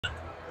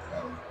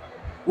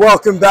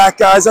Welcome back,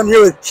 guys. I'm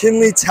here with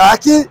Kynlie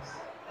Tackett,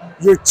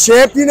 your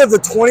champion of the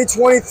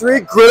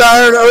 2023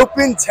 Gridiron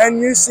Open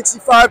 10U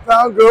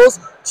 65-pound girls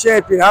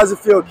champion. How's it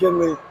feel,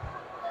 Kynlie?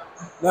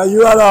 Now,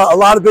 you had a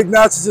lot of big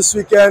matches this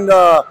weekend,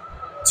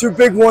 two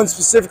big ones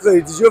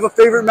specifically. Did you have a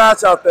favorite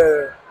match out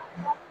there?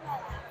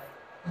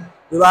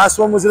 Your last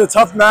one, was it a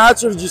tough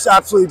match or did you just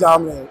absolutely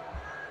dominate?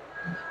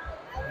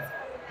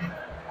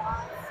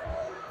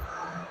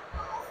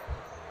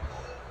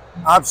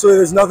 Absolutely,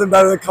 there's nothing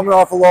better than coming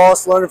off a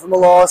loss, learning from a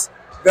loss,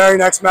 very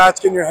next match,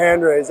 getting your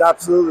hand raised,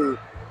 absolutely.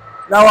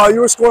 Now, you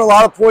were scoring a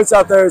lot of points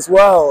out there as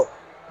well.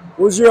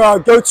 What was your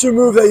go-to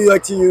move that you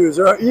like to use,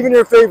 or even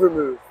your favorite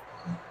move?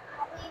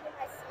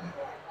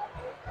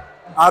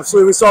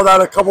 Absolutely, we saw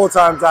that a couple of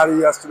times out of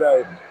you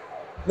yesterday.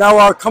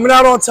 Now, coming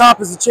out on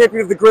top as the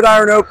champion of the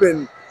Gridiron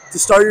Open to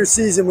start your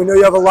season, we know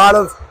you have a lot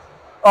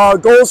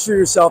of goals for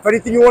yourself.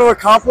 Anything you want to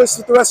accomplish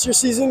with the rest of your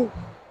season?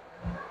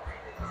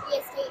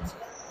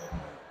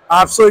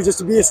 Absolutely, just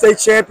to be a state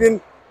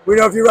champion. We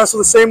know if you wrestle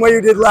the same way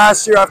you did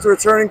last year after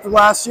returning from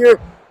last year,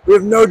 we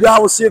have no doubt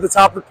we'll see you at the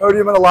top of the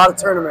podium in a lot of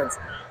tournaments.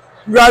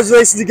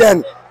 Congratulations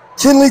again.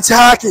 Kynlie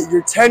Tackett,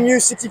 your 10U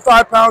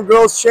 65-pound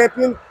girls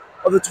champion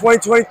of the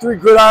 2023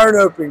 Gridiron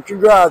Open.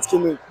 Congrats,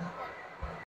 Kynlie.